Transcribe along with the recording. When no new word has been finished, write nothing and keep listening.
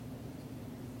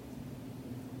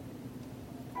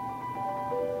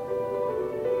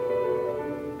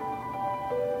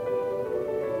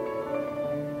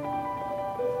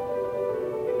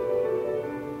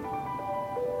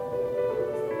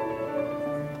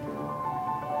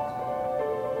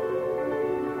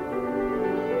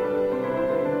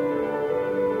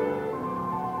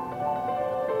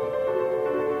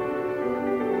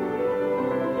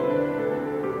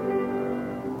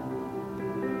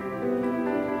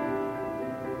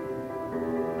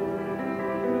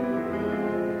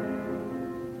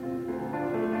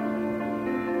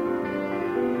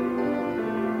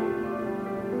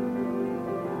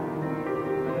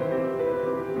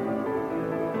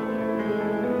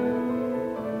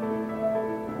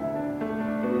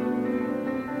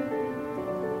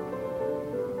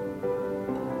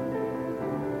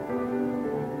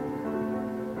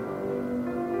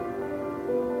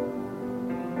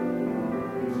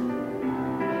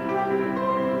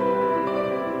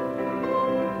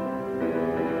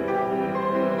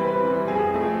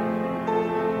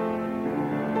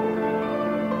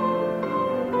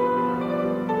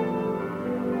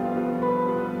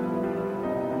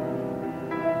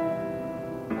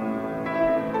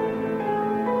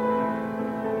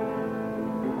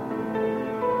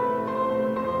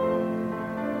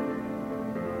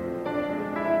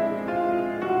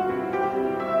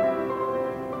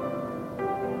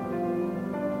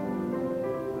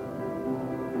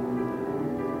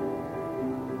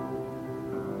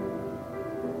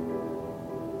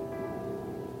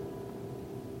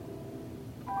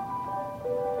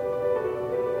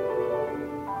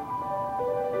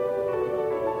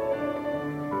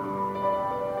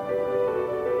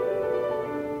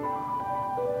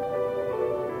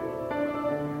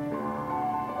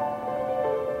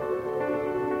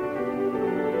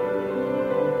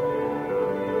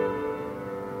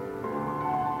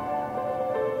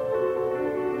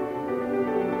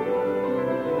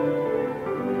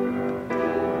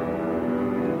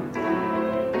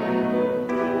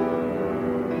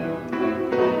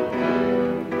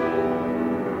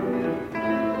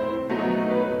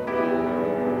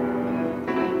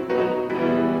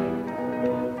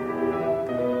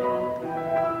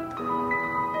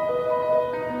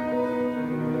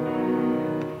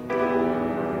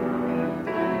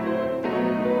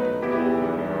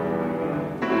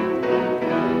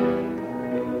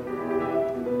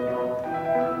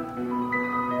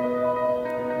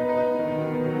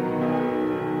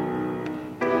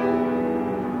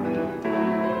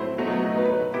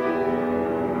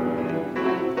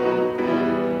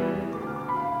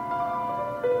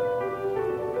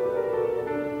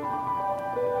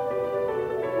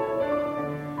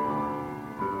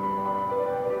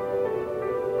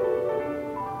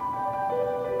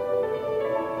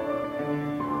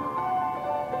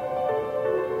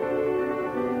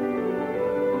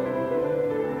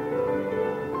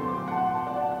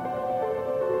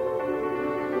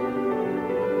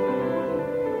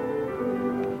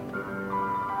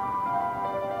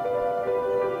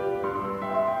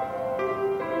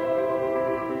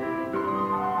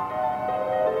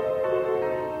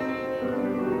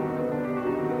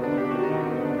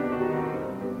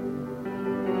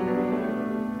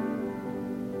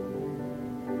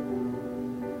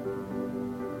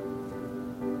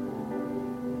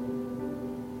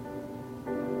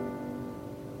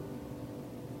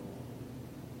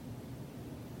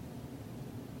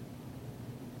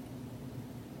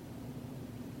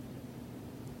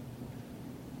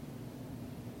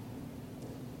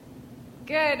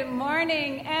Good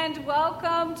morning and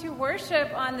welcome to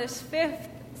worship on this fifth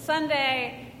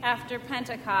Sunday after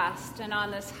Pentecost and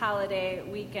on this holiday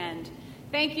weekend.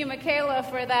 Thank you, Michaela,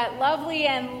 for that lovely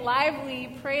and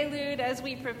lively prelude as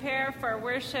we prepare for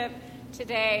worship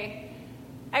today.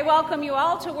 I welcome you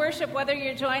all to worship, whether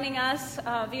you're joining us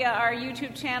via our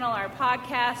YouTube channel, our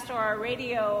podcast, or our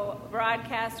radio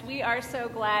broadcast. We are so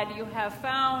glad you have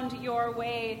found your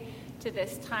way to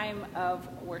this time of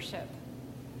worship.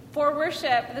 For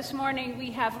worship this morning,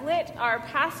 we have lit our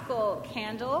Paschal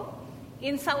candle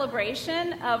in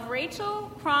celebration of Rachel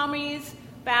Cromie's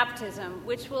baptism,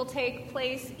 which will take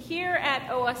place here at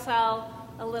OSL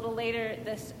a little later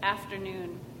this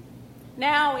afternoon.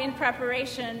 Now, in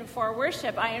preparation for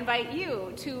worship, I invite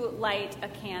you to light a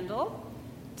candle,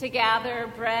 to gather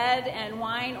bread and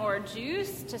wine or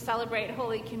juice to celebrate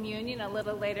Holy Communion a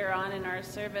little later on in our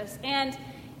service, and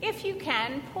if you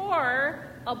can, pour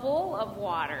a bowl of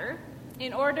water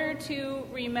in order to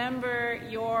remember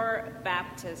your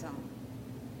baptism.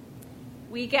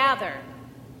 We gather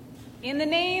in the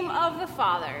name of the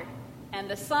Father, and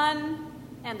the Son,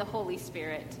 and the Holy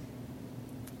Spirit.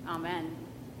 Amen.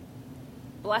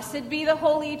 Blessed be the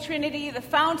Holy Trinity, the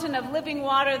fountain of living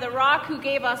water, the rock who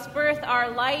gave us birth, our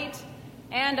light,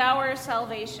 and our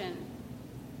salvation.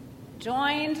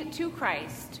 Joined to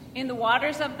Christ in the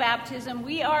waters of baptism,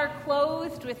 we are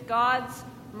clothed with God's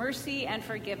mercy and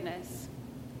forgiveness.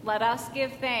 Let us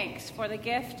give thanks for the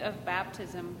gift of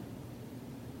baptism.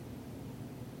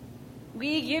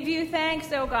 We give you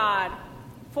thanks, O God,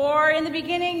 for in the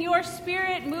beginning your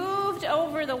Spirit moved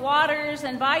over the waters,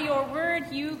 and by your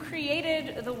word you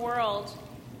created the world.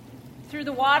 Through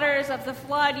the waters of the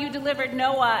flood you delivered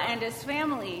Noah and his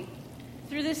family.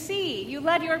 Through the sea you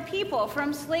led your people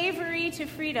from slavery to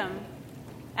freedom.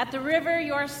 At the river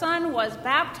your Son was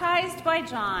baptized by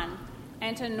John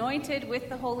and anointed with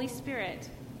the Holy Spirit.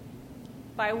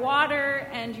 By water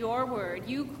and your word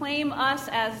you claim us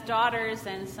as daughters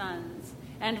and sons,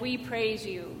 and we praise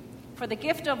you for the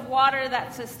gift of water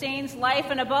that sustains life,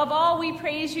 and above all we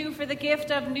praise you for the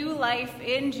gift of new life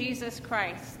in Jesus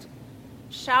Christ.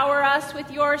 Shower us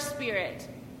with your Spirit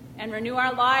and renew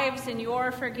our lives in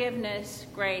your forgiveness,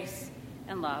 grace,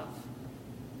 and love.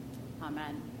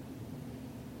 Amen.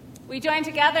 We join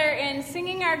together in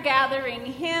singing our gathering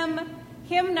hymn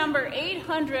number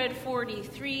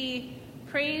 843,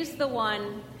 Praise the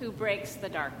One Who Breaks the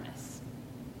Darkness.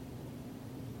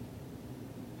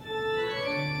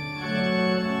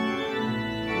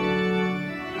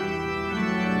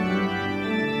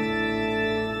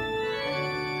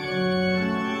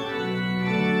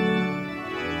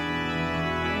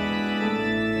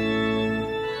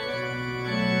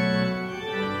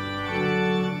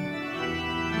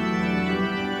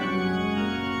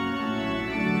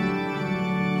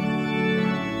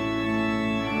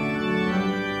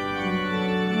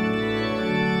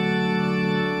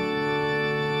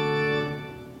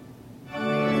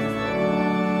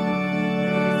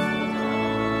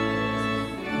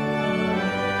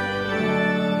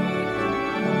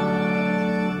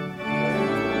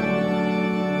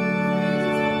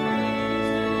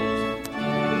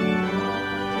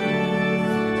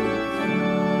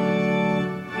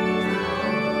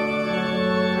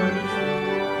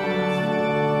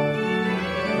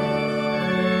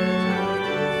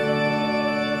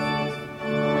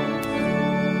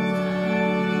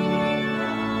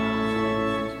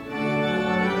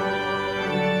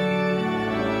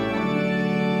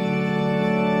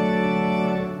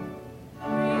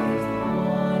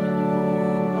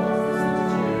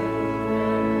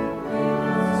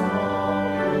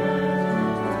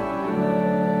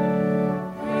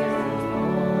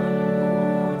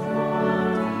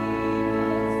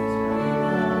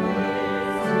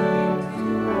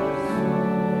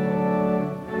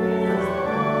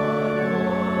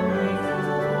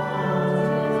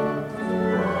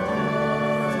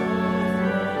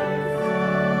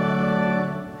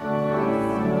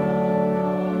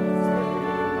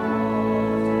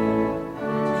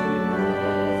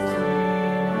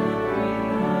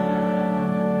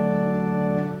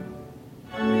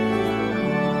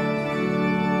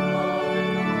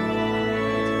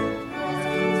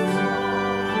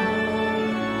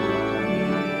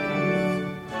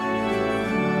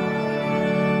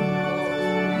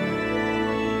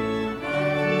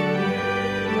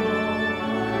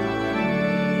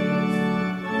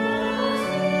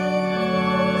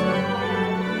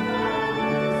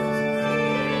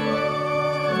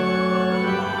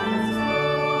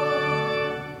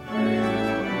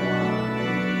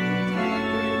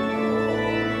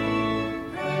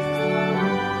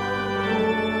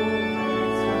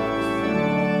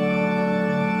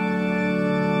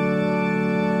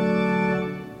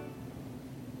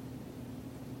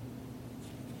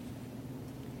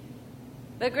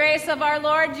 The grace of our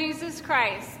Lord Jesus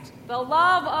Christ, the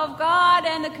love of God,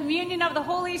 and the communion of the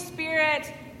Holy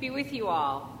Spirit be with you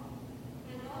all.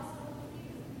 And also with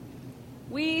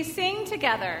you. We sing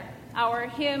together our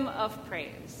hymn of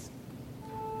praise.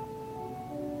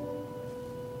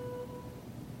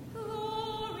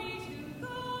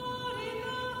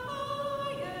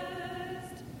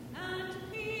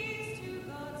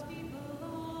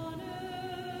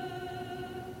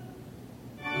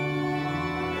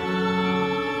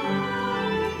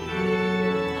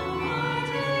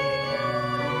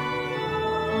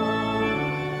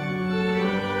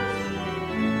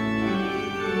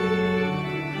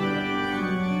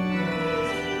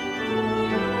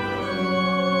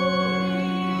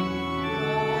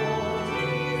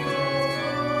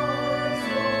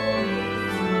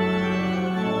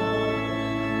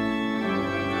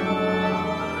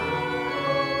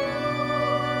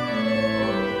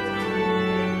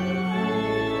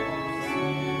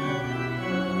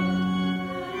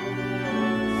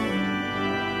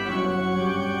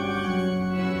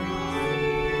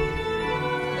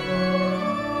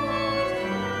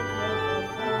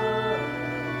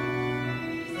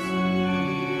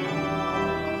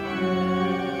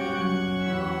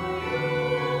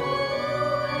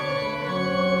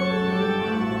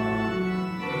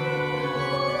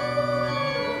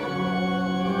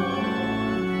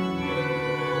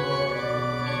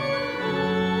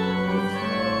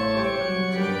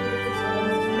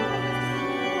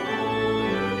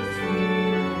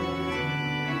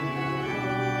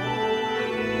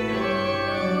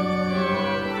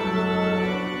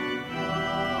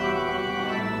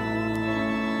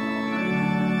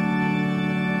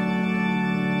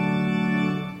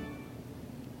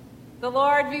 The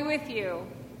Lord be with you.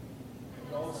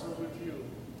 And also with you.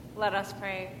 Let us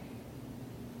pray.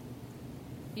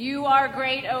 You are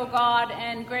great, O God,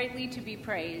 and greatly to be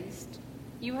praised.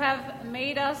 You have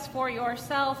made us for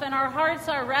yourself, and our hearts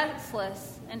are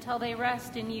restless until they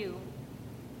rest in you.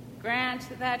 Grant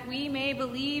that we may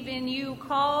believe in you,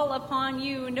 call upon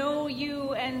you, know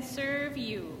you, and serve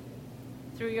you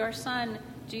through your Son,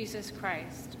 Jesus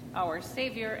Christ, our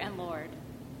Savior and Lord.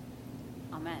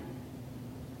 Amen.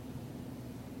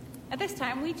 At this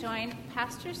time, we join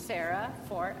Pastor Sarah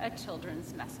for a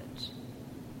children's message.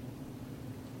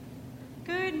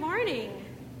 Good morning.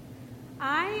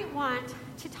 I want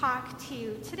to talk to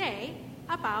you today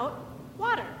about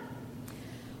water.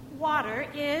 Water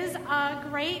is a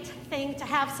great thing to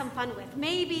have some fun with.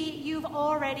 Maybe you've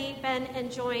already been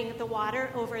enjoying the water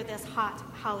over this hot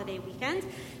holiday weekend.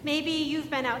 Maybe you've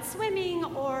been out swimming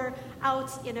or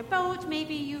out in a boat.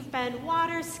 Maybe you've been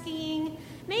water skiing.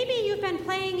 Maybe you've been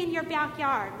playing in your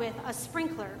backyard with a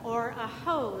sprinkler or a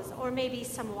hose or maybe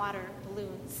some water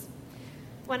balloons.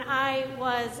 When I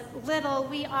was little,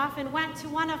 we often went to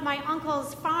one of my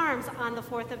uncle's farms on the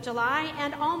 4th of July,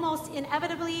 and almost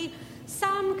inevitably,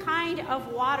 some kind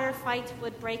of water fight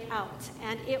would break out,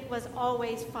 and it was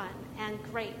always fun and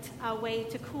great, a way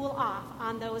to cool off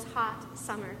on those hot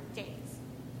summer days.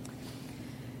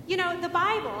 You know, the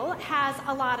Bible has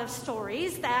a lot of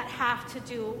stories that have to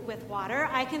do with water.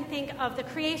 I can think of the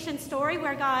creation story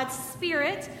where God's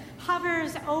Spirit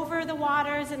hovers over the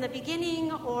waters in the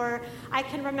beginning, or I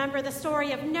can remember the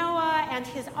story of Noah and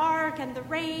his ark and the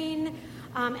rain.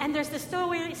 And there's the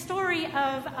story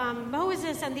of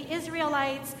Moses and the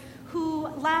Israelites who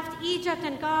left Egypt,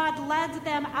 and God led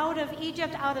them out of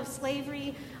Egypt, out of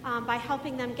slavery, by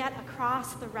helping them get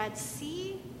across the Red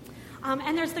Sea.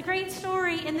 And there's the great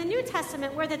story in the New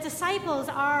Testament where the disciples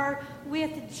are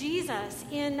with Jesus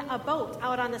in a boat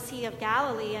out on the Sea of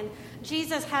Galilee, and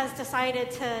Jesus has decided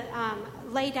to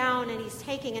lay down, and he's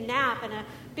taking a nap, and a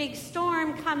big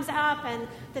storm comes up, and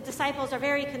the disciples are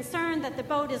very concerned that the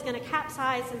boat is going to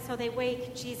capsize, and so they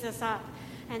wake Jesus up,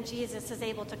 and Jesus is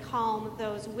able to calm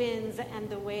those winds and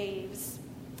the waves.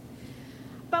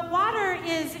 But water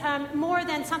is more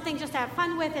than something just to have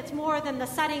fun with. It's more than the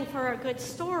setting for a good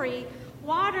story.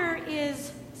 Water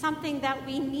is something that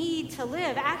we need to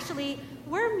live. Actually,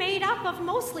 we're made up of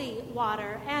mostly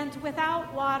water, and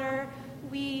without water,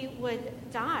 we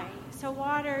would die. So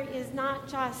water is not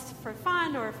just for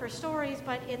fun or for stories,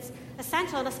 but it's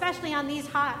essential, and especially on these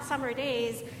hot summer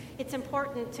days, it's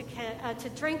important to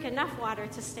drink enough water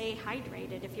to stay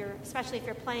hydrated, especially if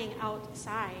you're playing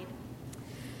outside.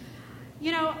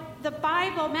 You know, the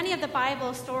Bible, many of the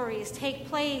Bible stories take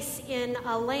place in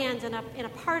a land, in a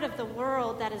part of the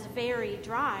world that is very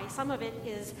dry. Some of it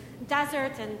is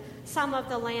desert, and some of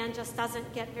the land just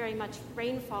doesn't get very much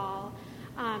rainfall.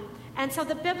 And so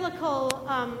the biblical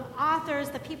authors,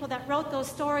 the people that wrote those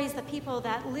stories, the people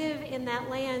that live in that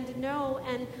land know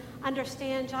and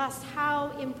understand just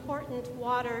how important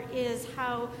water is,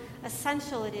 how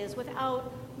essential it is.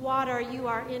 Without water, you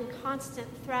are in constant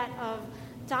threat of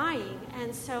dying.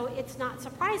 And so it's not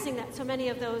surprising that so many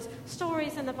of those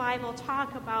stories in the Bible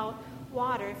talk about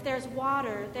water. If there's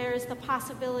water, there's the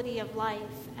possibility of life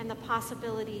and the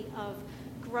possibility of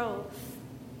growth.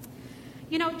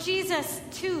 You know, Jesus,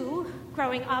 too,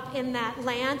 growing up in that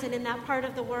land and in that part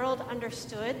of the world,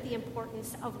 understood the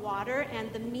importance of water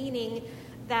and the meaning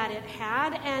that it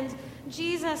had. And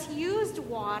Jesus used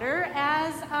water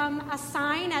as a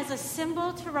sign, as a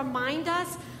symbol to remind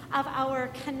us of our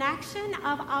connection,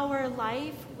 of our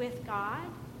life with God.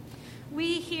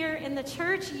 We here in the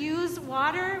church use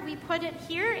water. We put it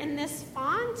here in this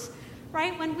font,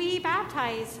 right, when we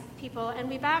baptize people, and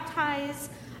we baptize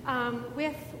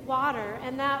with water.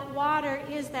 And that water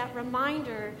is that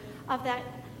reminder of that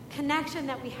connection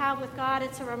that we have with God.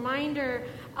 It's a reminder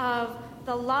of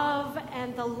the love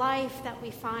and the life that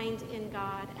we find in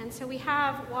God. And so we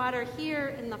have water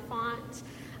here in the font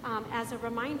as a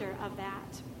reminder of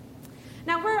that.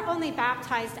 Now, we're only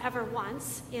baptized ever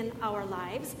once in our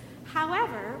lives.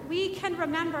 However, we can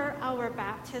remember our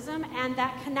baptism and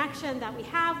that connection that we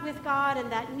have with God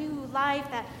and that new life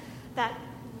that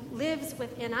lives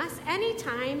within us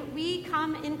anytime we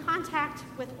come in contact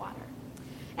with water.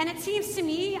 And it seems to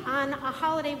me on a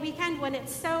holiday weekend when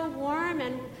it's so warm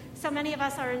and so many of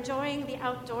us are enjoying the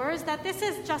outdoors that this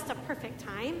is just a perfect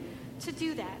time to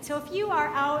do that. So if you are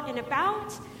out and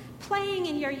about, playing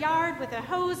in your yard with a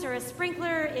hose or a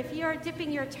sprinkler, if you're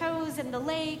dipping your toes in the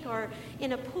lake or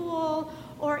in a pool,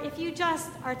 or if you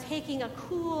just are taking a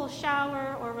cool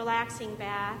shower or relaxing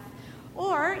bath,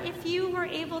 or if you were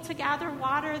able to gather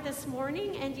water this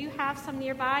morning and you have some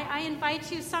nearby, I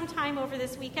invite you sometime over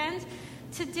this weekend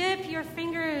to dip your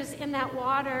fingers in that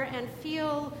water and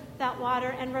feel that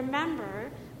water and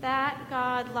remember that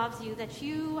God loves you, that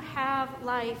you have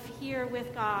life here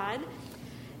with God.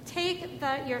 Take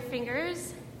your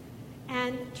fingers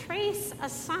and trace a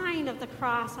sign of the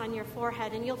cross on your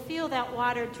forehead, and you'll feel that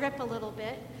water drip a little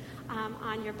bit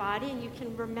on your body, and you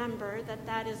can remember that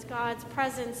that is God's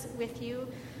presence with you.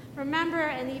 Remember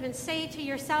and even say to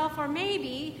yourself, or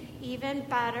maybe even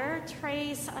better,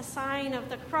 trace a sign of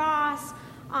the cross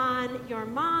on your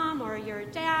mom or your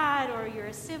dad or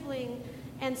your sibling,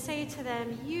 and say to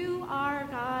them, you are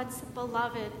God's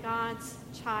beloved, God's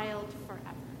child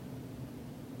forever.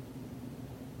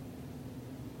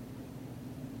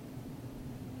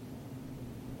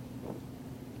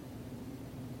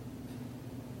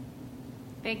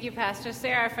 Thank you, Pastor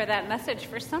Sarah, for that message.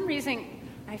 For some reason,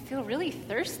 I feel really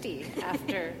thirsty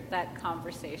after that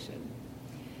conversation.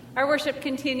 Our worship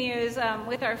continues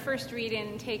with our first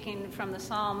reading taken from the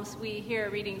Psalms. We hear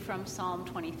a reading from Psalm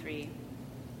 23.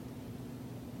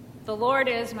 The Lord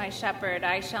is my shepherd,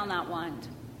 I shall not want.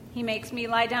 He makes me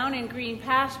lie down in green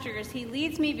pastures. He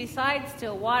leads me beside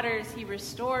still waters. He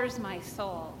restores my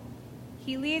soul.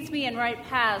 He leads me in right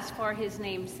paths for his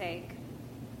name's sake.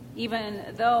 Even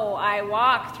though I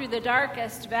walk through the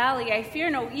darkest valley, I fear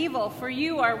no evil, for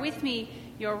you are with me.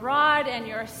 Your rod and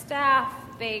your staff,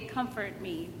 they comfort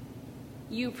me.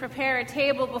 You prepare a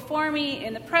table before me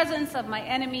in the presence of my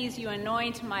enemies. You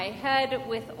anoint my head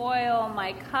with oil.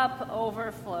 My cup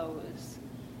overflows.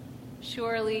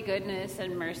 Surely goodness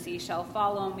and mercy shall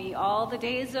follow me all the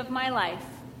days of my life,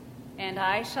 and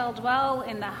I shall dwell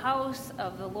in the house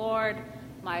of the Lord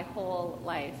my whole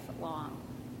life long.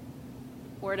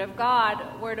 Word of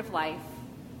God, word of life.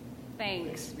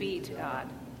 Thanks be to God.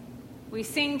 We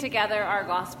sing together our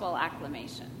gospel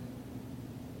acclamation.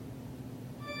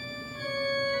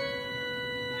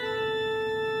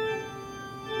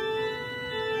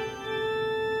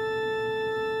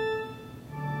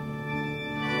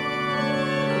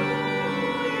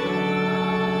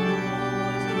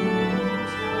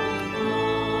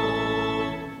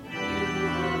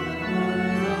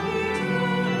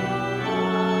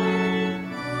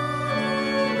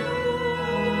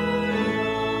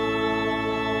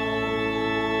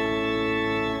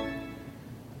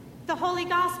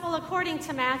 According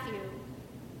to Matthew.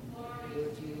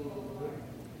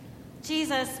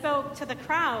 Jesus spoke to the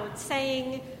crowd,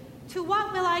 saying, "To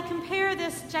what will I compare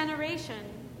this generation?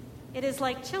 It is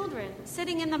like children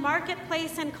sitting in the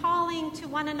marketplace and calling to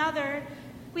one another.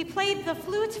 We played the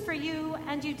flute for you,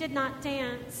 and you did not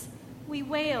dance. We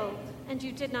wailed, and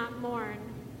you did not mourn.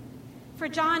 For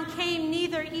John came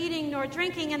neither eating nor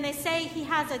drinking, and they say he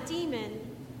has a demon.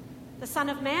 The Son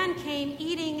of Man came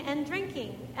eating and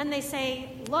drinking, and they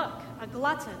say, look, a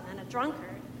glutton and a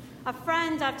drunkard, a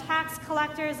friend of tax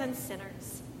collectors and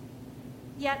sinners.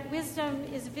 Yet wisdom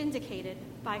is vindicated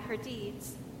by her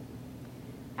deeds.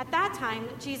 At that time,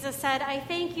 Jesus said, "I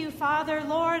thank you, Father,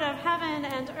 Lord of heaven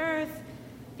and earth,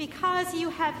 because you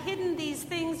have hidden these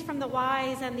things from the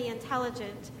wise and the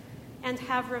intelligent and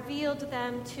have revealed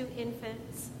them to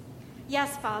infants.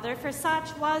 Yes, Father, for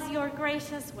such was your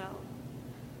gracious will.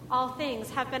 All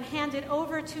things have been handed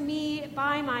over to me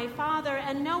by my Father,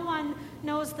 and no one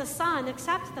knows the Son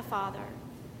except the Father,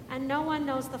 and no one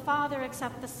knows the Father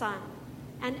except the Son,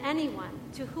 and anyone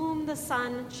to whom the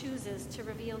Son chooses to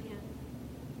reveal him.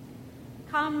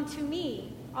 Come to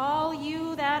me, all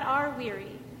you that are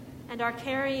weary and are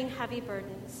carrying heavy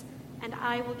burdens, and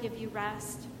I will give you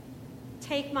rest.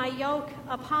 Take my yoke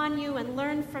upon you and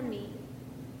learn from me,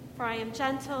 for I am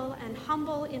gentle and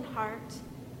humble in heart,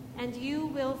 and you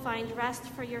will find rest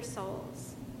for your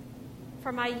souls.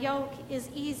 For my yoke is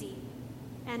easy,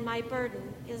 and my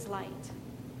burden is light."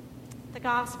 The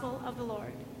Gospel of the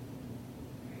Lord.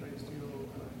 Praise to you, Lord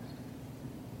Christ.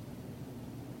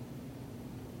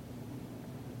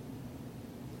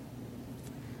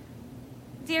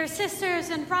 Dear sisters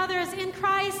and brothers in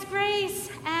Christ, grace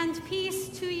and peace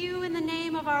to you in the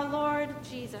name of our Lord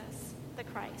Jesus the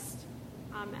Christ.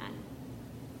 Amen.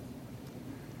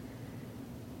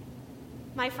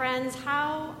 My friends,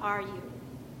 how are you?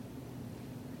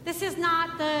 This is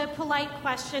not the polite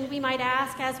question we might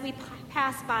ask as we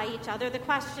pass by each other, the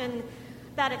question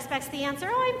that expects the answer,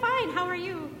 "Oh, I'm fine, how are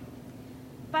you?"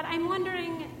 But I'm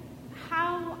wondering,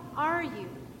 how are you?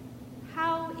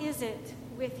 How is it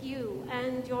with you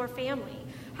and your family?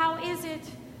 How is it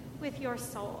with your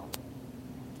soul?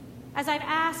 As I've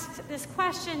asked this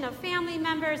question of family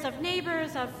members, of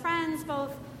neighbors, of friends,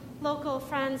 both local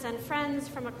friends and friends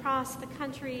from across the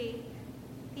country,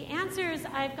 the answers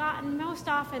I've gotten most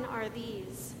often are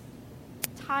these: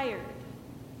 tired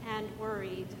and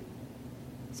worried.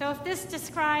 So if this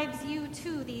describes you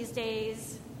too these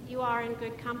days, you are in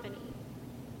good company.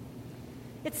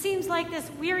 It seems like this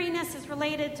weariness is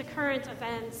related to current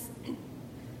events.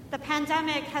 The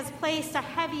pandemic has placed a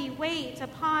heavy weight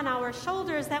upon our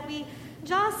shoulders that we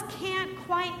just can't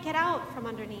quite get out from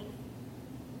underneath.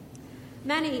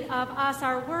 Many of us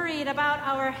are worried about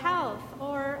our health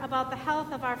or about the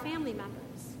health of our family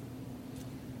members.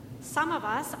 Some of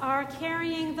us are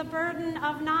carrying the burden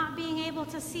of not being able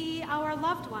to see our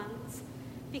loved ones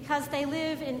because they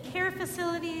live in care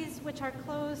facilities which are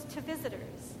closed to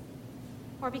visitors,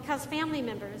 or because family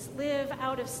members live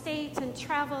out of state and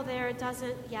travel there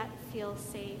doesn't yet feel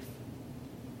safe.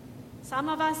 Some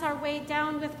of us are weighed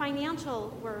down with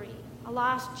financial worry, a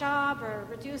lost job or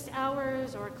reduced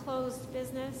hours or closed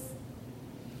business.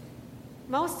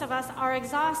 Most of us are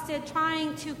exhausted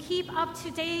trying to keep up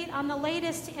to date on the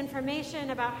latest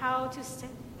information about how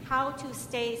to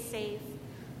stay safe.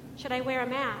 Should I wear a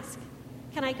mask?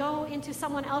 Can I go into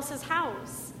someone else's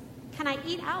house? Can I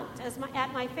eat out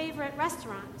at my favorite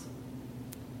restaurant?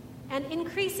 And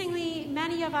increasingly,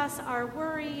 many of us are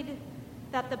worried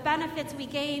that the benefits we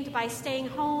gained by staying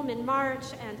home in March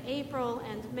and April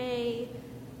and May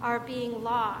are being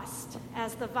lost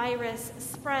as the virus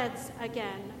spreads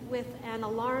again with an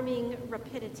alarming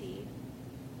rapidity.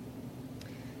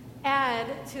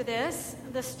 Add to this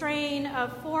the strain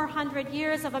of 400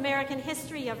 years of American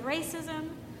history of racism,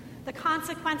 the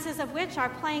consequences of which are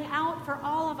playing out for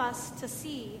all of us to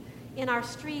see in our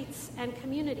streets and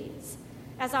communities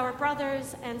as our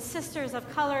brothers and sisters of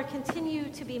color continue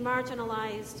to be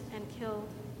marginalized and killed.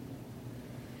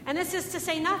 And this is to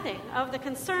say nothing of the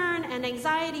concern and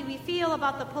anxiety we feel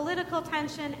about the political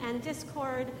tension and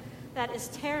discord that is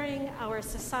tearing our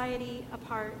society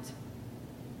apart.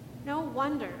 No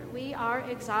wonder we are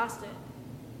exhausted.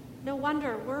 No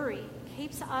wonder worry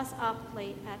keeps us up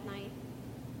late at night.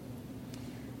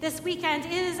 This weekend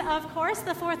is, of course,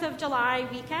 the 4th of July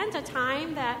weekend, a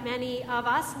time that many of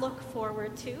us look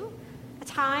forward to, a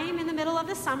time in the middle of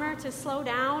the summer to slow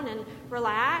down and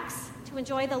relax, to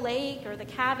enjoy the lake or the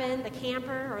cabin, the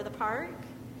camper or the park,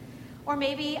 or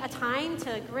maybe a time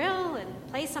to grill and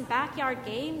play some backyard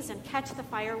games and catch the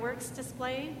fireworks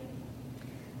display,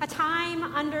 a time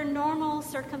under normal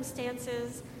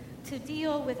circumstances to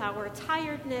deal with our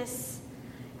tiredness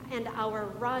and our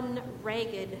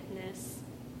run-raggedness.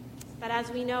 But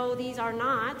as we know, these are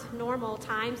not normal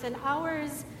times, and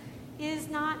ours is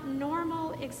not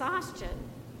normal exhaustion.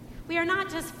 We are not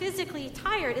just physically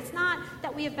tired. It's not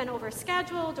that we have been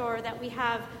overscheduled or that we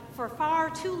have for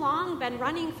far too long been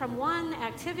running from one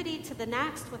activity to the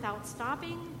next without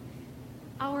stopping.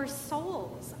 Our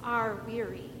souls are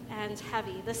weary and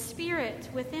heavy. The spirit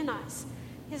within us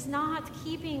is not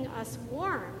keeping us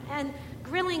warm, and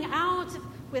grilling out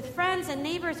with friends and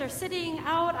neighbors or sitting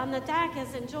out on the deck,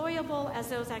 as enjoyable as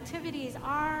those activities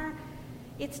are,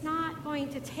 It's not going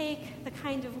to take the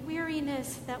kind of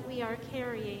weariness that we are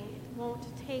carrying. It won't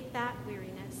take that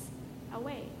weariness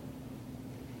away.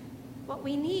 What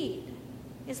we need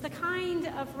is the kind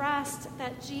of rest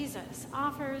that Jesus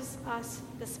offers us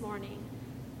this morning.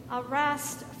 A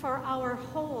rest for our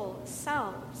whole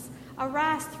selves. A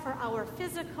rest for our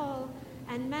physical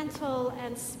and mental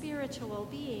and spiritual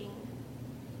being.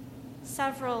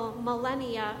 Several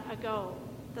millennia ago,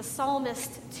 the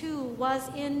psalmist too was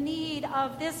in need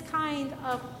of this kind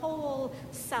of whole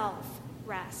self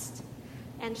rest.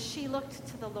 And she looked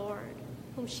to the Lord,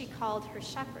 whom she called her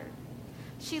shepherd.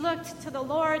 She looked to the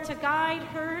Lord to guide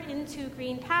her into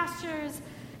green pastures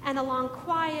and along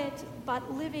quiet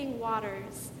but living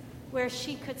waters where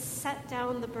she could set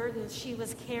down the burdens she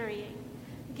was carrying,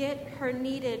 get her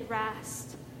needed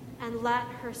rest, and let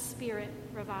her spirit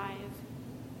revive.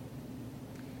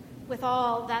 With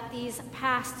all that these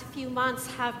past few months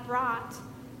have brought,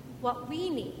 what we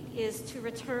need is to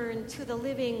return to the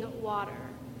living water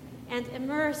and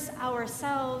immerse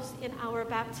ourselves in our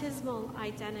baptismal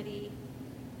identity.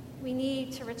 We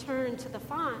need to return to the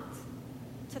font,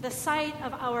 to the site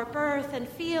of our birth, and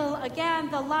feel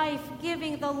again the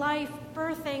life-giving, the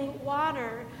life-birthing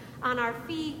water on our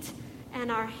feet and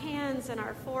our hands and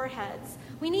our foreheads.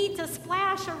 We need to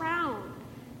splash around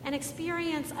and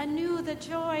experience anew the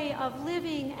joy of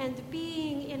living and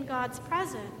being in God's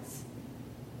presence.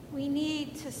 We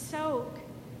need to soak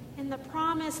in the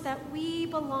promise that we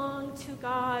belong to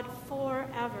God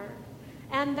forever,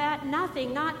 and that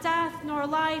nothing, not death nor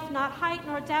life, not height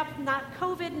nor depth, not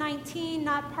COVID-19,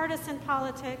 not partisan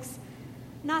politics,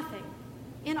 nothing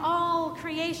in all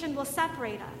creation will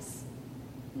separate us.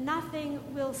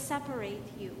 Nothing will separate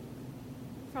you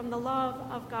from the love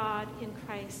of God in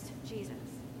Christ Jesus.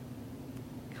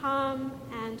 Come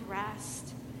and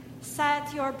rest.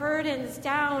 Set your burdens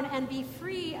down and be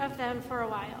free of them for a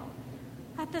while.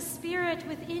 Let the Spirit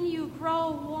within you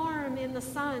grow warm in the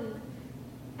sun,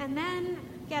 and then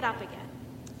get up again,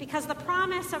 because the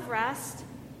promise of rest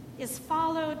is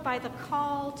followed by the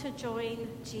call to join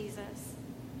Jesus.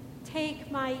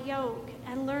 Take my yoke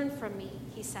and learn from me,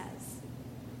 he says.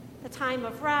 The time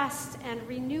of rest and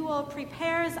renewal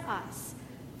prepares us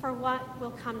for what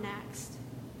will come next.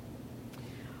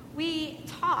 We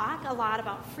talk a lot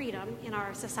about freedom in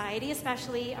our society,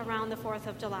 especially around the 4th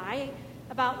of July,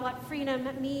 about what freedom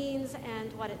means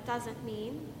and what it doesn't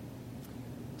mean.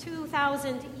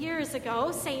 2,000 years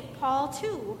ago, St. Paul,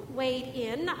 too, weighed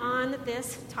in on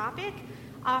this topic,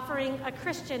 offering a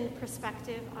Christian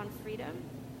perspective on freedom.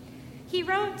 He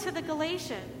wrote to the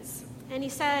Galatians, and he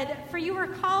said, "For you are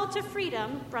called to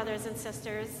freedom, brothers and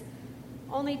sisters,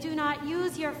 only do not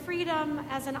use your freedom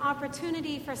as an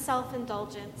opportunity for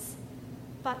self-indulgence,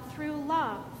 but through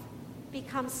love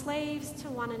become slaves to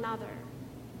one another."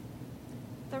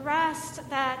 The rest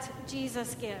that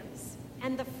Jesus gives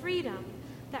and the freedom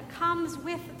that comes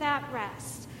with that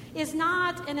rest is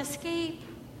not an escape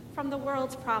from the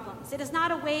world's problems. It is not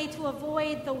a way to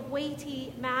avoid the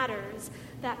weighty matters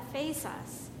that face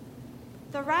us.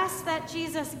 The rest that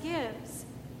Jesus gives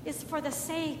is for the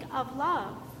sake of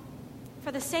love,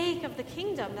 for the sake of the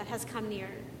kingdom that has come near.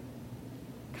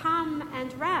 Come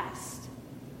and rest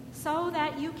so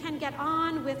that you can get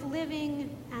on with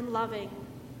living and loving.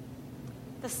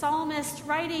 The psalmist,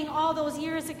 writing all those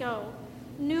years ago,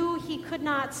 knew he could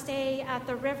not stay at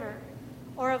the river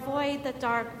or avoid the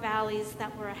dark valleys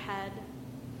that were ahead.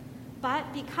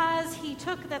 But because he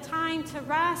took the time to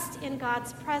rest in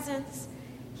God's presence,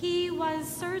 he was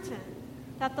certain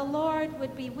that the Lord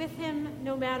would be with him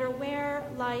no matter where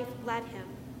life led him,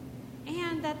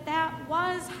 and that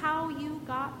was how you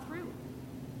got through.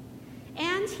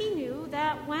 And he knew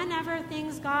that whenever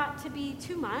things got to be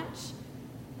too much,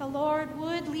 the Lord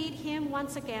would lead him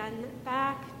once again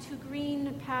back to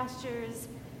green pastures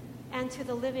and to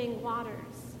the living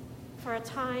waters for a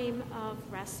time of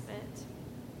respite.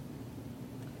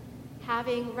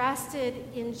 Having rested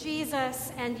in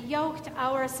Jesus and yoked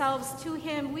ourselves to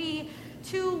him, we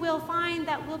too will find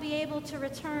that we'll be able to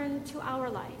return to our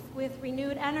life with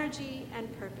renewed energy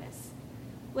and purpose,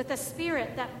 with a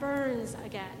spirit that burns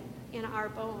again in our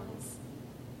bones.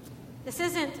 This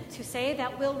isn't to say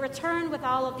that we'll return with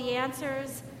all of the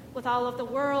answers, with all of the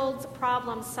world's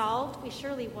problems solved. We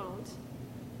surely won't.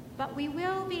 But we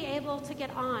will be able to get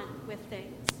on with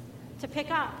things, to pick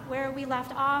up where we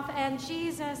left off, and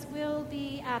Jesus will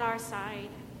be at our side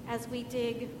as we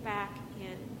dig back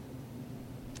in.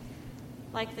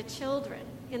 Like the children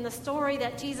in the story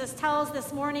that Jesus tells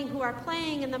this morning who are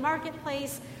playing in the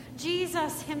marketplace,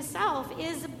 Jesus himself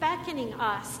is beckoning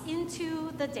us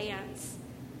into the dance.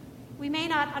 We may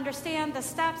not understand the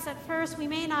steps at first. We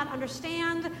may not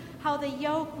understand how the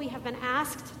yoke we have been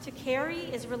asked to carry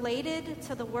is related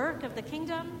to the work of the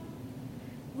kingdom.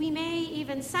 We may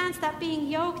even sense that being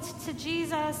yoked to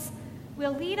Jesus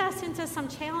will lead us into some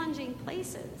challenging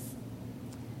places.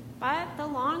 But the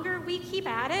longer we keep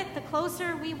at it, the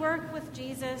closer we work with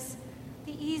Jesus,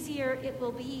 the easier it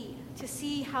will be to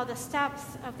see how the steps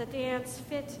of the dance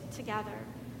fit together,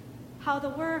 how the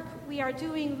work we are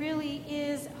doing really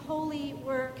is holy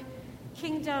work,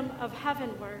 kingdom of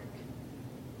heaven work,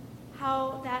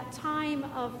 how that time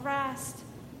of rest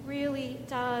really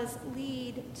does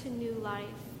lead to new life.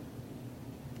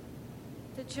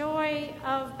 The joy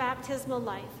of baptismal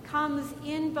life comes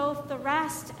in both the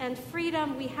rest and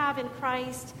freedom we have in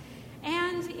Christ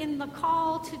and in the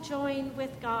call to join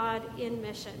with God in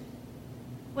mission.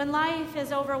 When life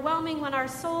is overwhelming, when our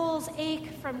souls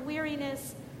ache from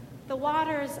weariness, the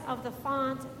waters of the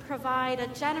font provide a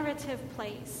generative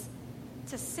place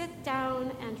to sit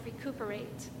down and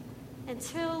recuperate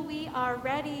until we are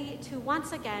ready to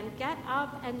once again get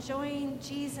up and join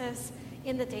Jesus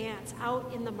in the dance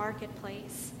out in the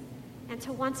marketplace, and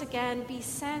to once again be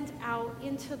sent out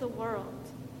into the world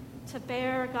to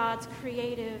bear God's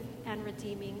creative and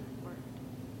redeeming word.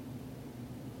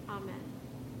 Amen.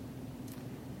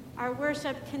 Our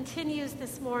worship continues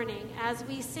this morning as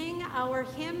we sing our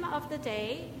hymn of the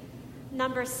day,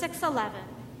 number 611,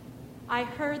 I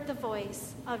Heard the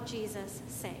Voice of Jesus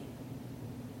Say.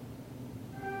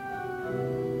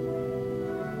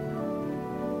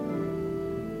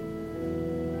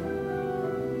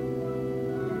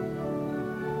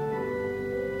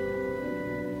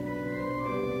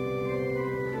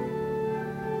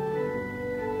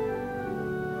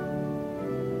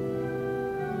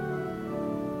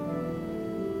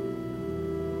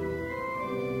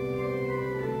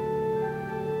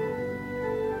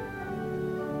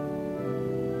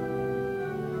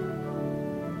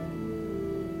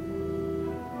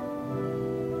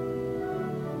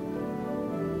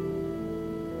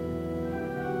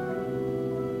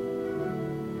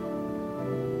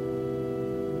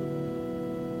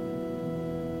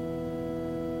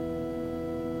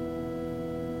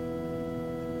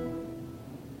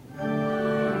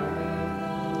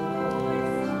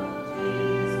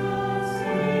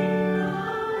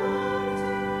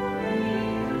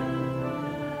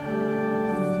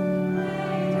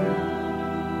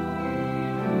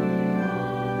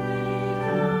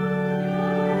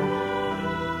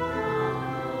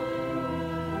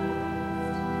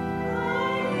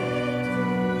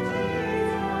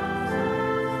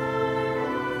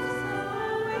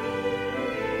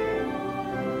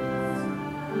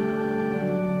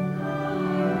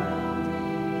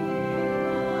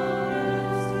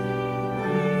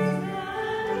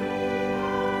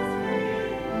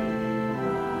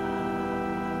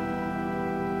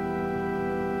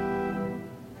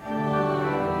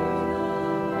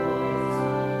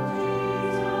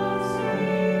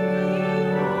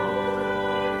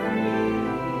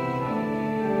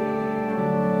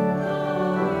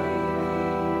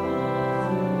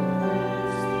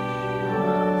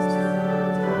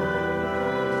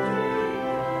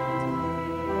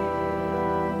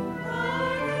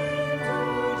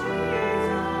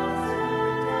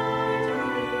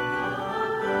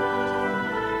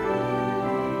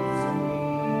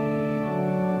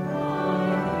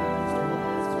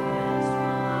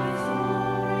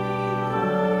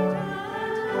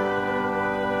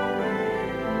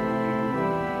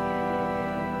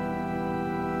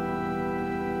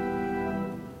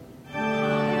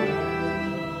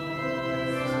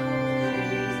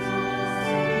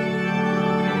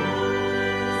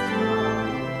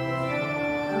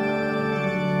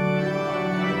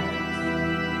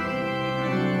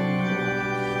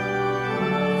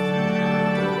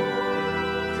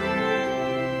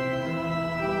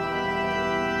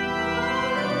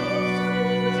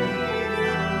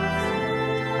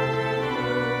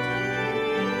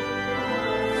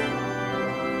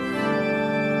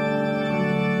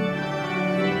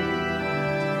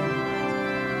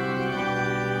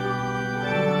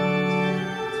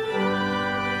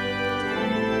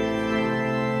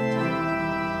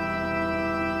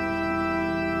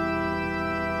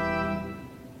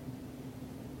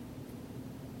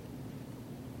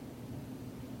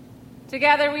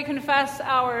 Together we confess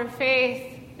our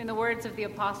faith in the words of the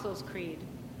Apostles' Creed.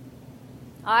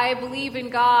 I believe in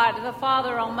God, the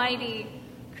Father Almighty,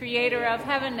 creator of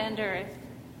heaven and earth.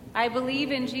 I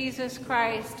believe in Jesus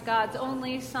Christ, God's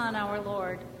only Son, our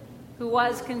Lord, who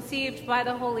was conceived by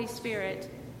the Holy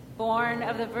Spirit, born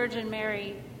of the Virgin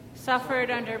Mary, suffered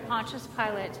under Pontius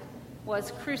Pilate,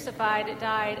 was crucified,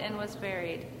 died, and was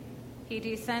buried. He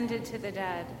descended to the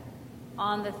dead.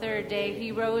 On the third day,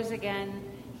 he rose again.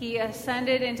 He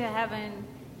ascended into heaven.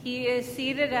 He is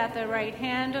seated at the right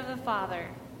hand of the Father,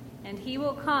 and he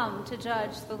will come to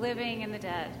judge the living and the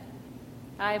dead.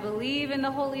 I believe in the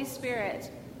Holy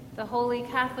Spirit, the Holy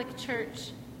Catholic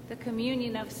Church, the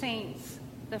communion of saints,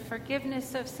 the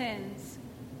forgiveness of sins,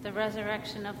 the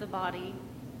resurrection of the body,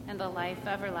 and the life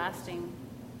everlasting.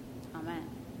 Amen.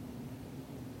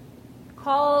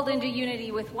 Called into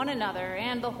unity with one another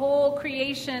and the whole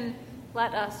creation,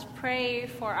 let us pray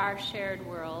for our shared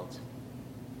world.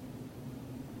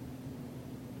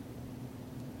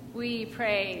 We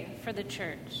pray for the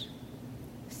church.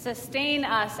 Sustain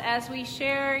us as we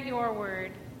share your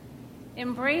word.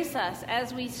 Embrace us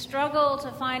as we struggle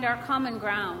to find our common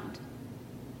ground.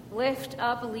 Lift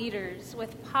up leaders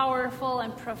with powerful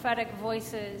and prophetic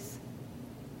voices.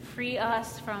 Free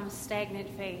us from stagnant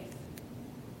faith.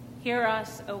 Hear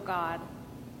us, O God.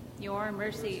 Your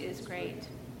mercy is great.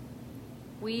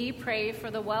 We pray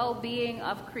for the well-being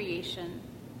of creation.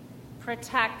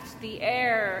 Protect the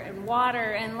air and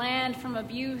water and land from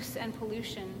abuse and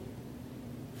pollution.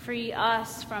 Free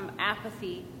us from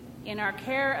apathy in our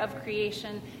care of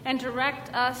creation and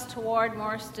direct us toward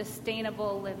more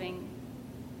sustainable living.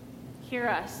 Hear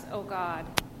us, O God.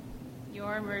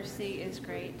 Your mercy is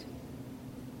great.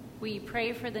 We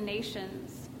pray for the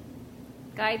nations.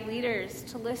 Guide leaders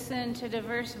to listen to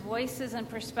diverse voices and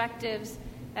perspectives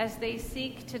as they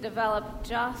seek to develop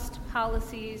just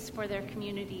policies for their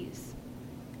communities.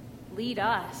 Lead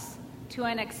us to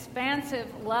an expansive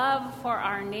love for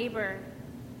our neighbor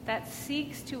that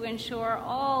seeks to ensure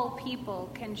all people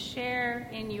can share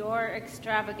in your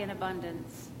extravagant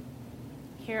abundance.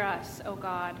 Hear us, O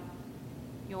God.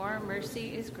 Your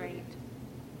mercy is great.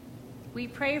 We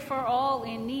pray for all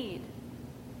in need,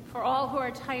 for all who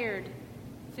are tired,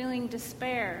 feeling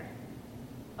despair,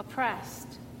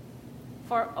 oppressed,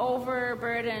 for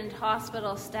overburdened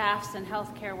hospital staffs and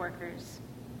healthcare workers,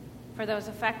 for those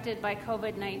affected by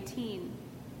COVID-19,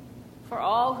 for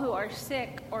all who are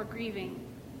sick or grieving,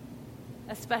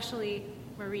 especially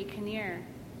Marie Kinnear,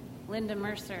 Linda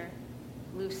Mercer,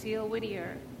 Lucille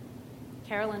Whittier,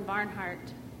 Carolyn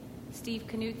Barnhart, Steve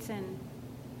Knutson,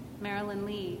 Marilyn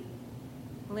Lee,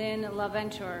 Lynn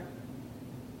LaVenture,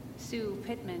 Sue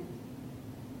Pittman,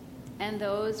 and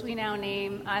those we now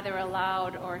name either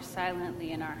aloud or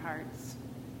silently in our hearts.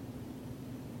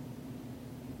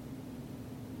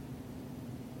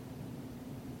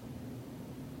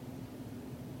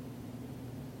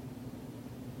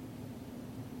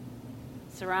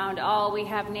 Surround all we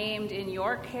have named in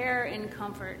your care and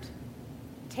comfort.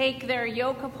 Take their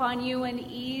yoke upon you and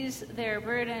ease their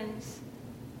burdens.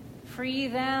 Free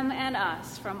them and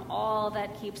us from all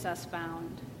that keeps us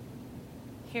bound.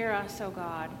 Hear us, O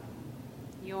God.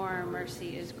 Your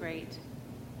mercy is great.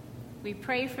 We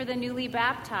pray for the newly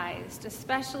baptized,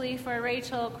 especially for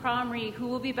Rachel Cromrie, who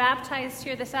will be baptized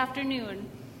here this afternoon.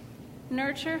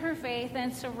 Nurture her faith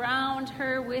and surround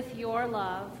her with your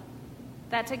love,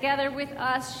 that together with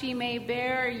us she may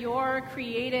bear your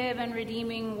creative and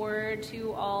redeeming word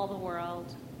to all the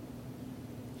world.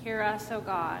 Hear us, O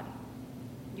God.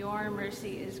 Your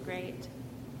mercy is great.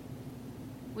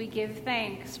 We give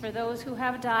thanks for those who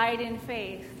have died in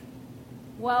faith.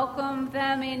 Welcome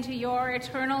them into your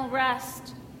eternal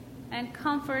rest and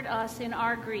comfort us in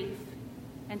our grief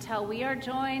until we are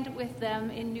joined with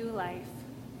them in new life.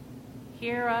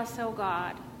 Hear us, O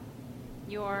God.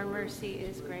 Your mercy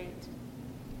is great.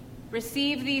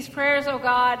 Receive these prayers, O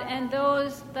God, and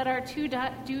those that are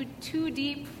too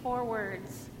deep for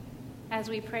words, as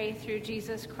we pray through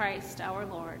Jesus Christ our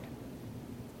Lord.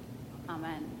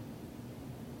 Amen.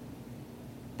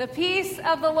 The peace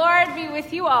of the Lord be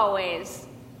with you always.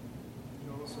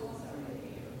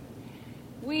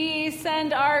 We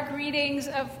send our greetings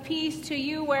of peace to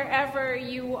you wherever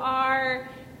you are.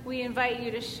 We invite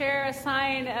you to share a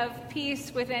sign of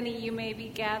peace with any you may be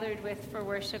gathered with for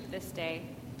worship this day.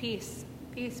 Peace.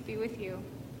 Peace be with you.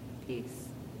 Peace.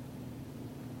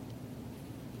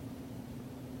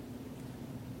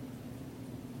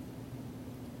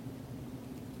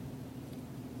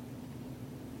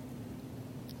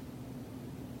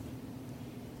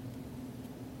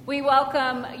 We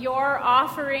welcome your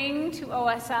offering to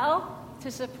OSL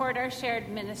to support our shared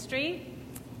ministry,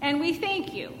 and we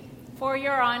thank you for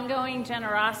your ongoing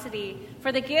generosity,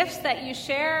 for the gifts that you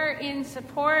share in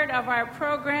support of our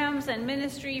programs and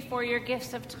ministry, for your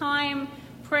gifts of time,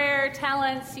 prayer,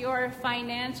 talents, your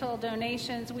financial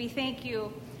donations. We thank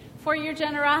you for your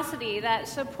generosity that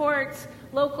supports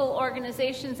local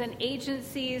organizations and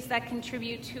agencies that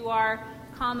contribute to our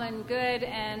common good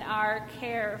and our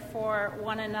care for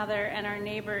one another and our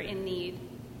neighbor in need.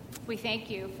 We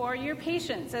thank you for your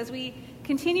patience as we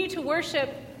continue to worship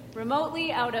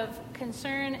remotely out of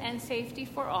concern and safety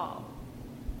for all.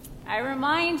 I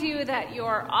remind you that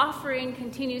your offering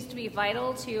continues to be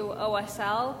vital to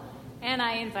OSL, and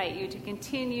I invite you to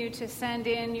continue to send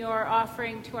in your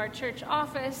offering to our church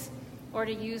office or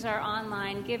to use our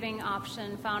online giving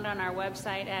option found on our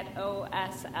website at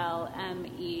oslme.com.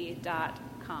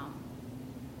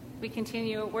 We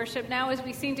continue worship now as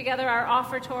we sing together our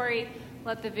offertory,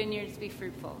 Let the Vineyards Be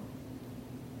Fruitful.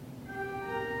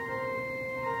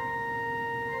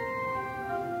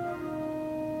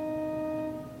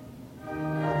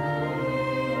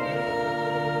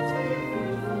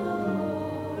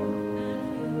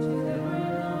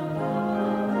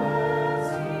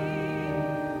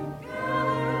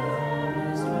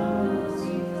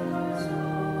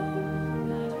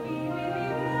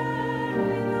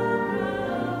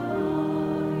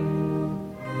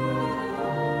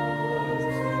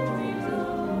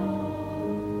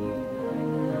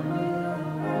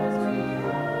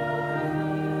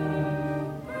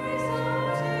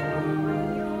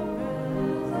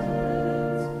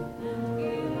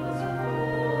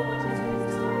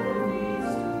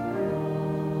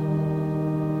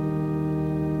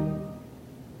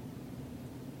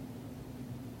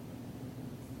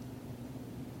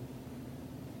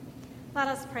 Let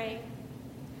us pray.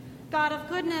 God of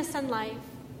goodness and life,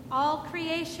 all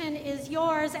creation is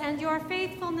yours, and your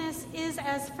faithfulness is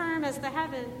as firm as the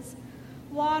heavens.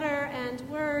 Water and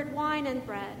word, wine and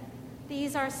bread,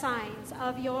 these are signs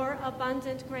of your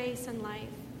abundant grace and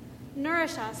life.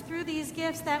 Nourish us through these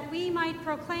gifts that we might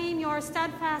proclaim your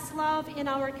steadfast love in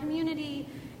our community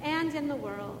and in the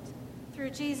world.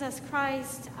 Through Jesus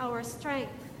Christ, our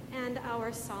strength and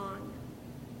our song.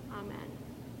 Amen.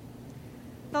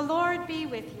 The Lord be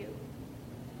with you.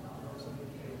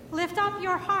 Lift up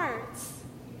your hearts.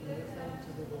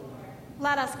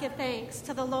 Let us give thanks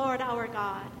to the Lord our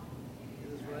God.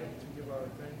 It is right to give our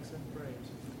thanks and praise.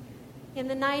 In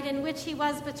the night in which he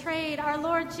was betrayed, our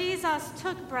Lord Jesus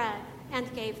took bread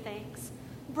and gave thanks,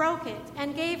 broke it,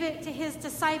 and gave it to his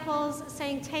disciples,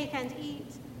 saying, "Take and eat.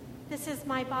 This is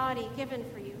my body given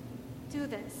for you. Do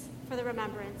this for the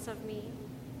remembrance of me."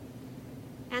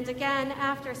 And again,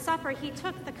 after supper, he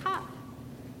took the cup,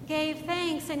 gave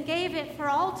thanks, and gave it for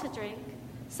all to drink,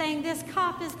 saying, "This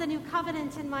cup is the new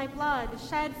covenant in my blood,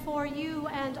 shed for you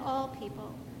and all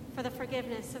people for the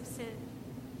forgiveness of sin.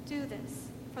 Do this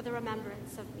for the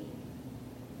remembrance of me."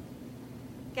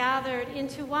 Gathered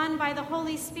into one by the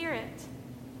Holy Spirit,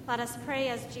 let us pray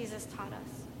as Jesus taught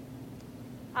us.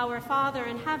 Our Father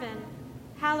in heaven,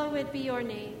 hallowed be your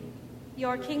name.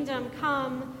 Your kingdom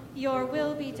come, your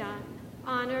will be done,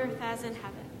 on earth as in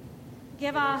heaven.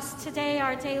 Give us today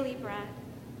our daily bread.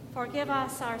 Forgive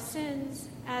us our sins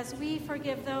as we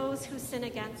forgive those who sin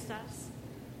against us.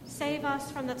 Save us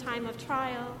from the time of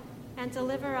trial and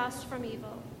deliver us from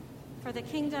evil. For the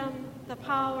kingdom, the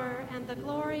power, and the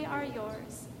glory are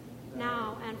yours,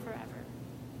 now and forever.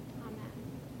 Amen.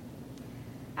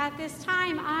 At this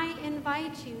time, I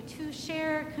invite you to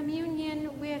share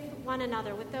communion with one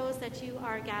another, with those that you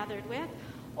are gathered with,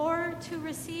 or to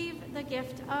receive the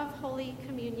gift of Holy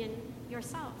Communion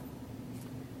yourself.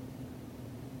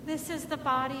 This is the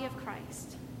body of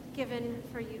Christ given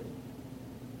for you,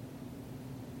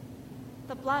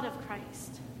 the blood of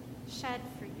Christ shed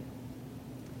for you.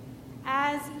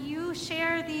 As you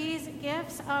share these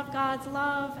gifts of God's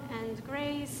love and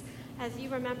grace, as you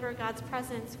remember God's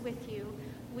presence with you,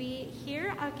 we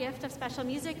hear a gift of special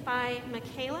music by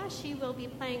Michaela. She will be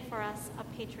playing for us a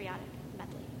patriotic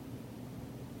medley.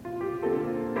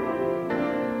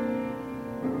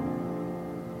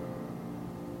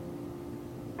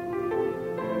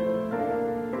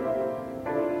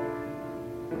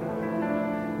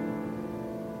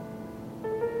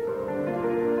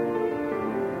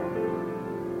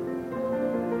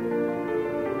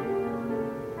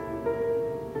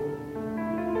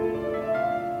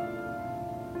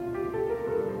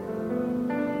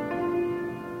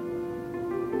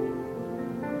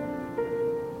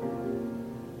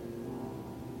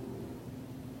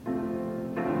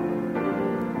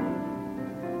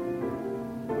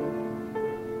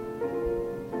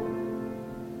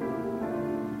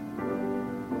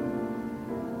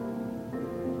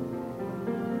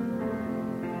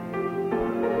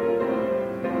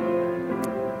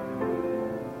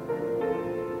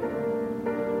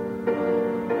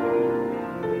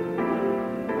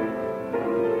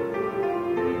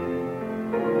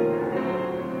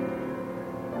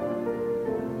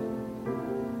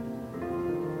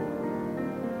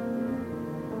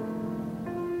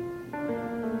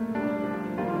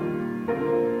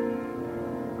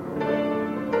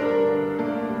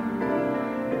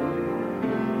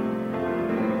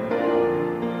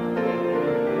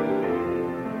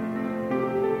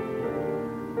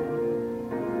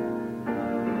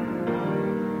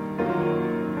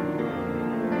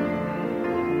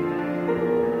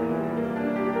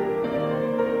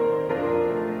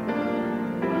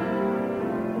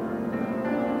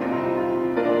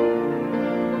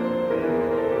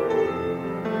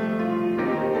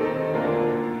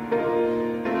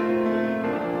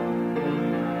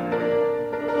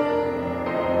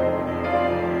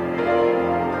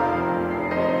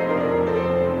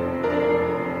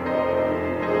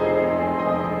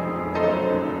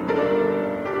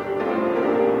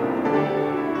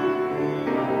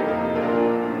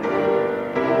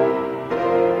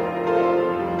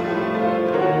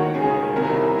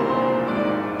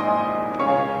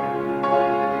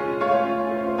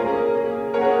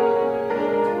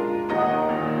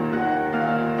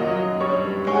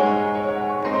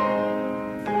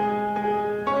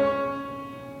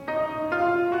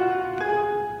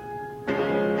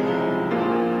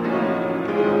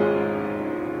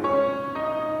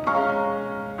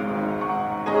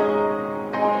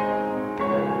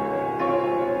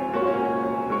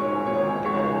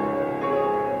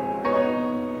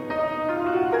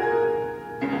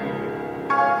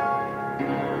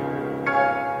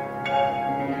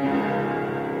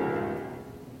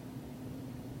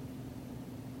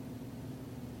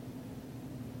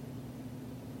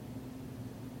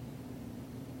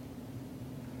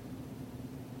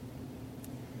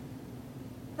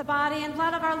 the body and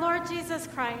blood of our Lord Jesus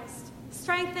Christ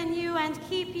strengthen you and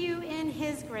keep you in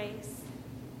his grace.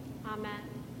 Amen.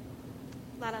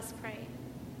 Let us pray.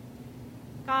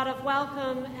 God of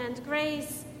welcome and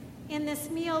grace, in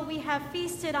this meal we have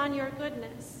feasted on your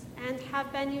goodness and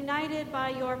have been united by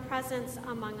your presence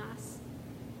among us.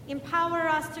 Empower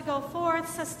us to go forth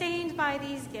sustained by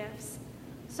these gifts,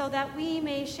 so that we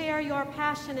may share your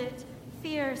passionate,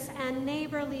 fierce, and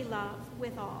neighborly love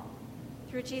with all.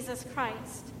 Through Jesus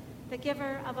Christ, the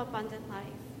giver of abundant life.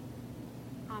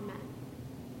 Amen.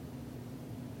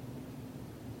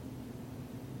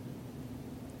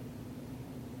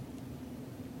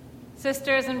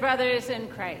 Sisters and brothers in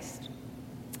Christ,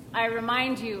 I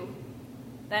remind you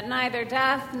that neither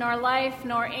death, nor life,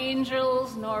 nor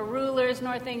angels, nor rulers,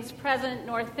 nor things present,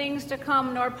 nor things to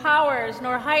come, nor powers,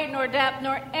 nor height, nor depth,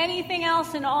 nor anything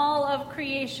else in all of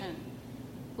creation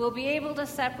will be able to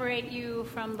separate you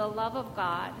from the love of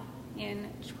God in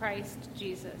Christ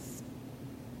Jesus.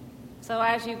 So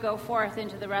as you go forth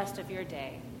into the rest of your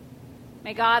day,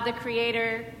 may God the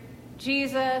Creator,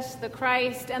 Jesus, the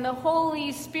Christ, and the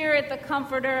Holy Spirit, the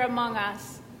Comforter among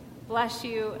us, bless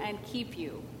you and keep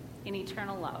you in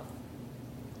eternal love.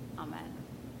 Amen.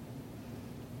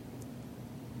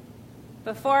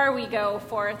 Before we go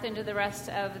forth into the rest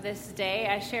of this day,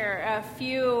 I share a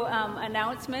few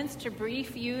announcements to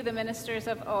brief you, the ministers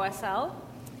of OSL.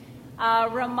 A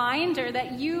reminder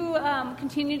that you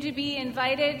continue to be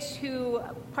invited to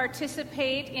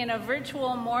participate in a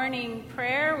virtual morning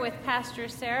prayer with Pastor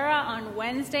Sarah on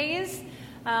Wednesdays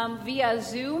via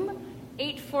Zoom.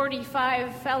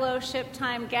 8:45 fellowship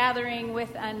time gathering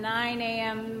with a 9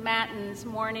 a.m. Matins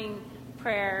morning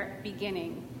prayer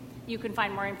beginning. You can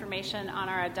find more information on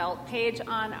our adult page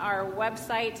on our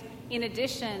website. In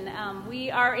addition,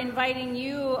 we are inviting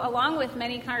you, along with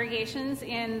many congregations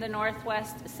in the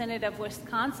Northwest Synod of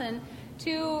Wisconsin,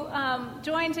 to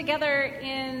join together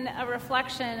in a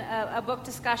reflection, a book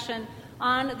discussion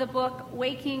on the book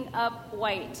Waking Up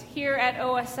White. Here at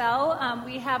OSL,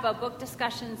 we have a book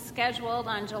discussion scheduled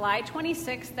on July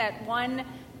 26th at 1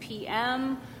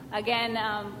 p.m. Again,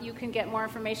 you can get more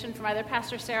information from either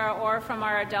Pastor Sarah or from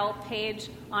our adult page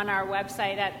on our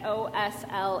website at oslme.com.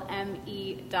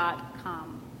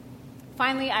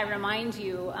 Finally, I remind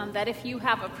you that if you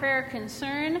have a prayer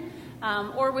concern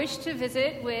or wish to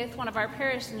visit with one of our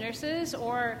parish nurses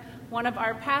or one of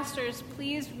our pastors,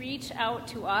 please reach out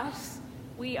to us.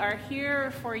 We are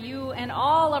here for you, and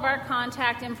all of our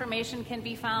contact information can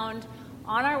be found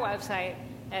on our website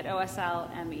at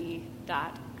oslme.com.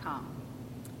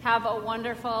 Have a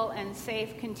wonderful and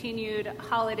safe continued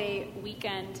holiday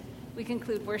weekend. We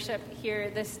conclude worship here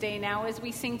this day now as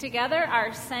we sing together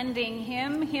our sending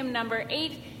hymn, hymn number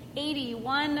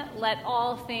 881, Let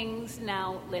All Things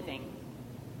Now Living.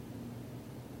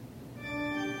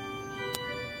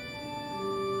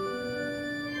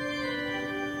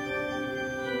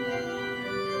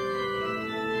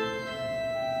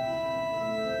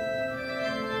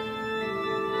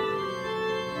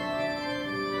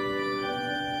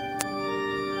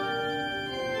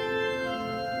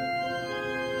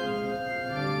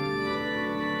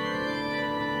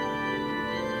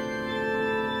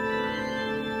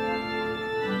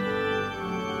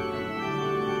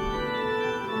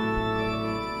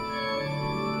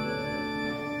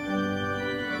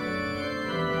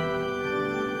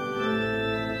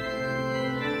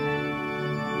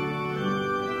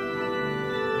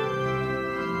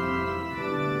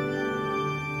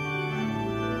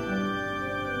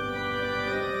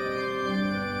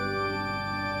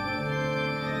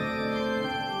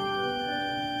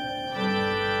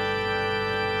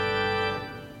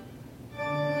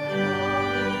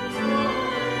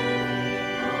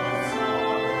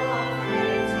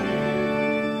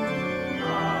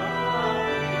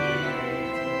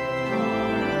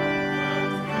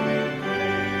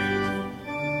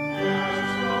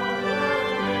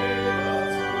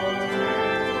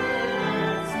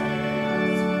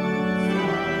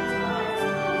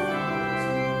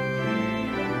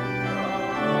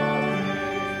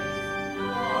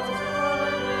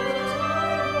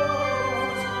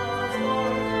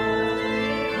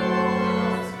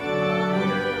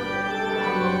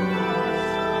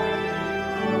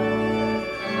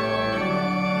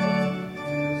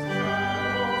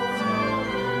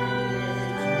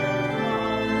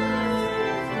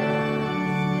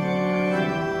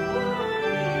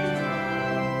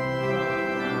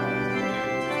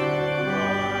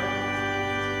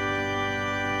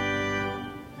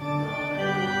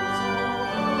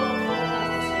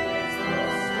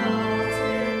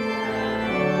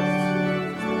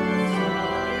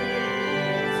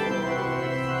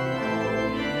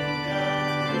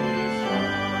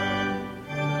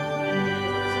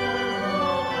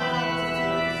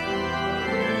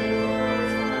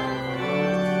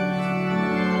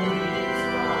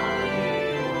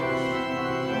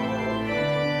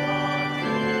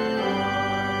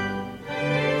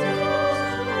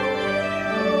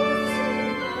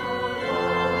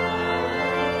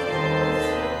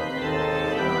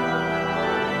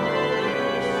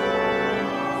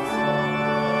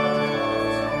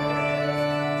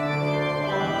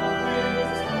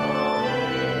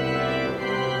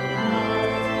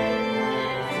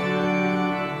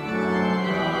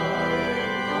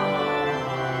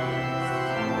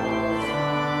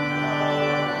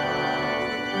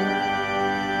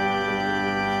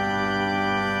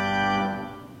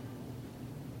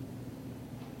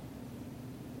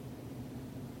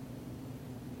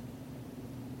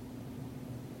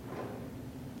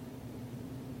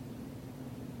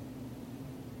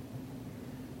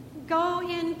 Go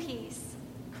in peace.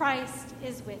 Christ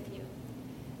is with you.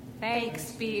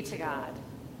 Thanks be to God.